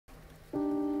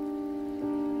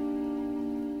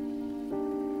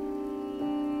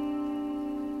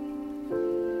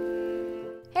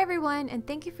Hey everyone, and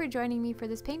thank you for joining me for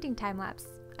this painting time lapse.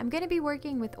 I'm going to be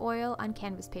working with oil on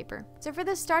canvas paper. So for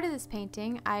the start of this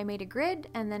painting, I made a grid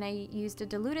and then I used a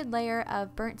diluted layer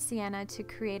of burnt sienna to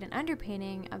create an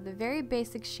underpainting of the very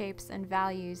basic shapes and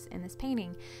values in this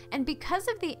painting. And because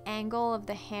of the angle of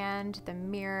the hand, the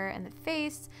mirror, and the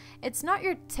face, it's not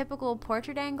your typical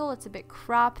portrait angle. It's a bit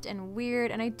cropped and weird,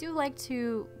 and I do like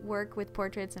to work with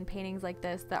portraits and paintings like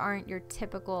this that aren't your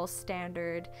typical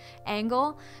standard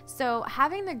angle. So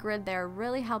having the grid there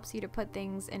really helps you to put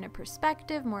things in a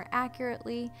perspective more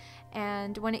accurately.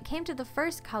 And when it came to the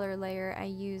first color layer, I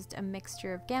used a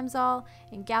mixture of Gamsol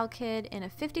and Galkyd in a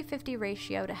 50-50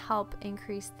 ratio to help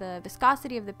increase the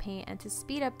viscosity of the paint and to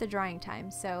speed up the drying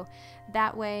time. So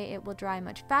that way it will dry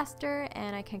much faster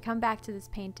and I can come back to this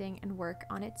painting and work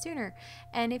on it sooner.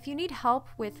 And if you need help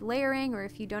with layering, or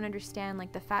if you don't understand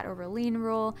like the fat over lean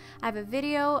rule, I have a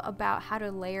video about how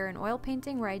to layer an oil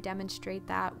painting where I demonstrate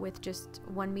that with just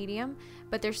one medium.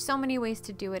 But there's so many ways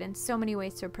to do it and so many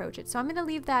ways to approach it. So I'm going to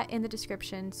leave that in the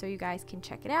description so you guys can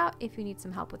check it out if you need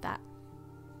some help with that.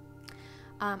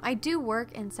 I do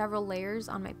work in several layers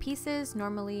on my pieces.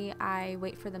 Normally I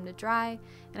wait for them to dry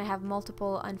and I have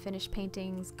multiple unfinished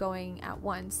paintings going at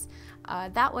once.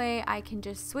 That way I can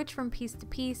just switch from piece to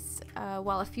piece.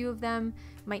 While a few of them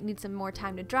might need some more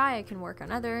time to dry, I can work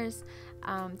on others.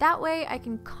 That way I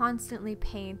can constantly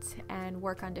paint and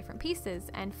work on different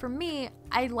pieces. And for me,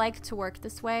 I like to work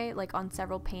this way, like on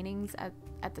several paintings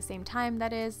at the same time,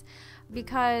 that is,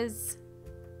 because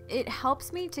it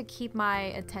helps me to keep my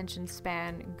attention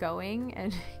span going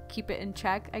and keep it in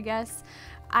check, I guess.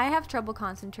 I have trouble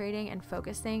concentrating and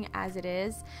focusing as it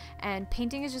is, and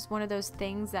painting is just one of those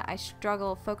things that I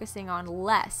struggle focusing on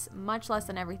much less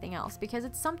than everything else, because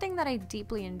it's something that I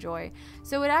deeply enjoy.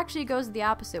 So it actually goes the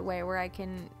opposite way, where I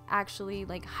can actually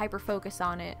like hyper focus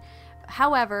on it.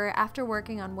 However, after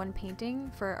working on one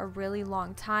painting for a really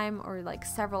long time, or like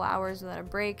several hours without a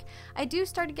break, I do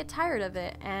start to get tired of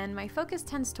it and my focus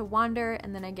tends to wander,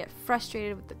 and then I get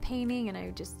frustrated with the painting and I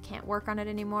just can't work on it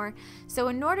anymore. So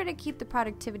in order to keep the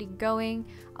productivity going,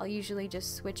 I'll usually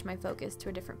just switch my focus to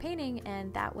a different painting,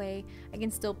 and that way I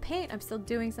can still paint, I'm still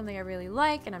doing something I really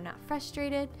like, and I'm not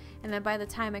frustrated. And then by the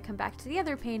time I come back to the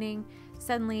other painting,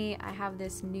 suddenly I have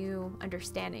this new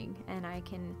understanding and I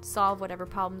can solve whatever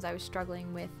problems I was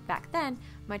struggling with back then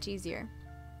much easier.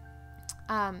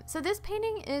 So this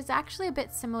painting is actually a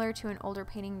bit similar to an older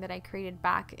painting that I created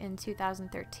back in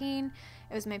 2013.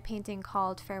 It was my painting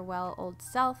called Farewell Old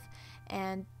Self,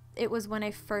 and it was when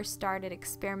I first started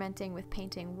experimenting with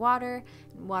painting water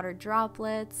and water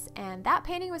droplets, and that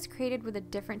painting was created with a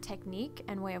different technique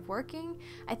and way of working.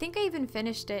 I think I even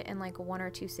finished it in like 1 or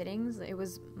 2 sittings. It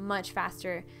was much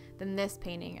faster than this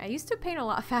painting. I used to paint a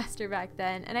lot faster back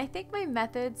then, and I think my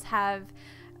methods have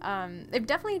they've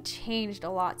definitely changed a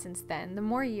lot since then. The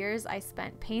more years I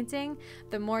spent painting,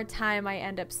 the more time I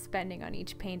end up spending on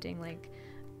each painting. Like,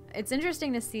 it's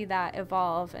interesting to see that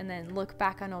evolve and then look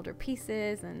back on older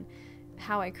pieces and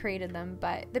how I created them.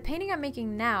 But the painting I'm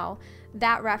making now,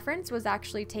 that reference was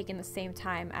actually taken the same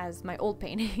time as my old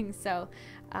painting. So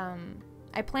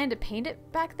I planned to paint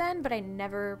it back then, but I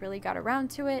never really got around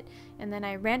to it. And then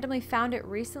I randomly found it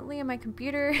recently in my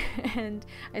computer and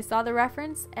I saw the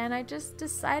reference and I just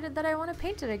decided that I want to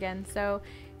paint it again. So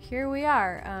here we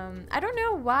are. I don't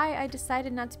know why I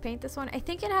decided not to paint this one. I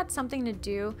think it had something to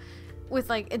do with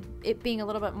like it being a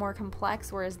little bit more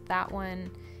complex, whereas that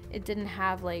one, it didn't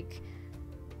have like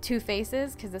 2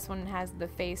 faces, because this one has the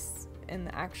face in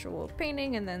the actual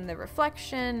painting and then the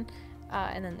reflection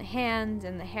and then the hand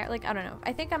and the hair. Like, I don't know,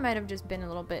 I think I might have just been a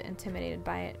little bit intimidated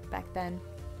by it back then,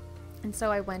 and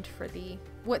so I went for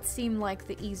what seemed like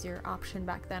the easier option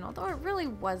back then, although it really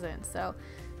wasn't. So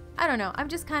I don't know, I'm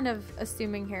just kind of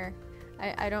assuming here.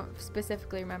 I don't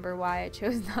specifically remember why I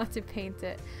chose not to paint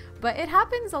it, but it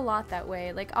happens a lot that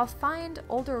way. Like, I'll find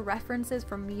older references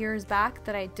from years back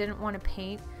that I didn't want to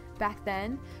paint back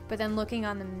then, but then looking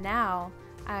on them now,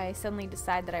 I suddenly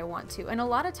decide that I want to. And a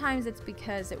lot of times it's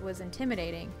because it was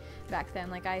intimidating back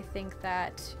then. Like, I think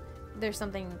that there's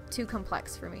something too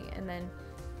complex for me, and then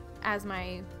as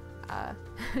my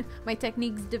my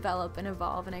techniques develop and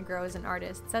evolve and I grow as an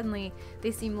artist, suddenly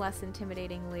they seem less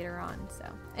intimidating later on. So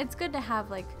it's good to have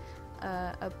like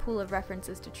a pool of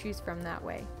references to choose from that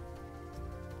way.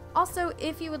 Also,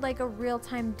 if you would like a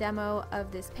real-time demo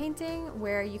of this painting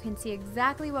where you can see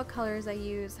exactly what colors I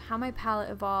use, how my palette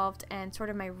evolved, and sort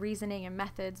of my reasoning and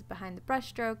methods behind the brush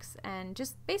strokes, and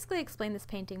just basically explain this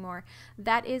painting more,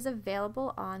 that is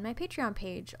available on my Patreon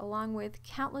page, along with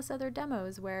countless other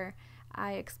demos where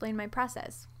I explain my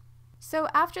process. So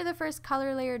after the first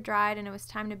color layer dried and it was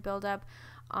time to build up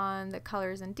on the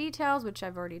colors and details, which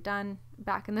I've already done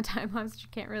back in the time lapse, which you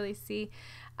can't really see.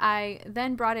 I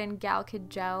then brought in Galkid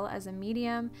gel as a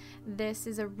medium. This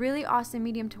is a really awesome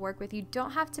medium to work with. You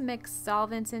don't have to mix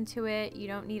solvents into it. You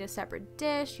don't need a separate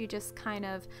dish. You just kind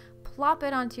of plop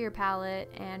it onto your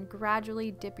palette and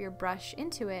gradually dip your brush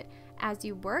into it as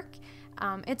you work.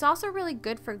 It's also really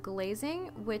good for glazing,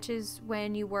 which is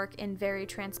when you work in very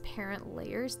transparent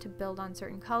layers to build on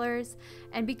certain colors.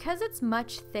 And because it's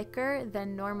much thicker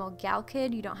than normal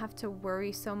Galkid, you don't have to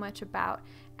worry so much about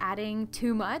adding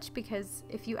too much, because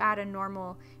if you add a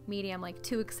normal medium like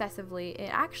too excessively,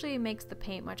 it actually makes the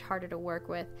paint much harder to work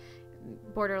with,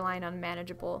 borderline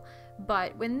unmanageable.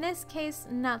 But in this case,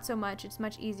 not so much. It's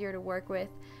much easier to work with.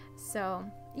 So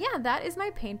yeah, that is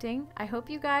my painting. I hope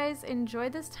you guys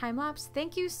enjoyed this time lapse.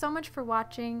 Thank you so much for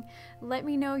watching. Let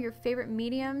me know your favorite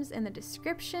mediums in the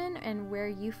description and where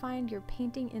you find your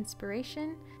painting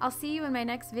inspiration. I'll see you in my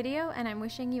next video, and I'm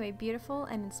wishing you a beautiful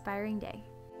and inspiring day.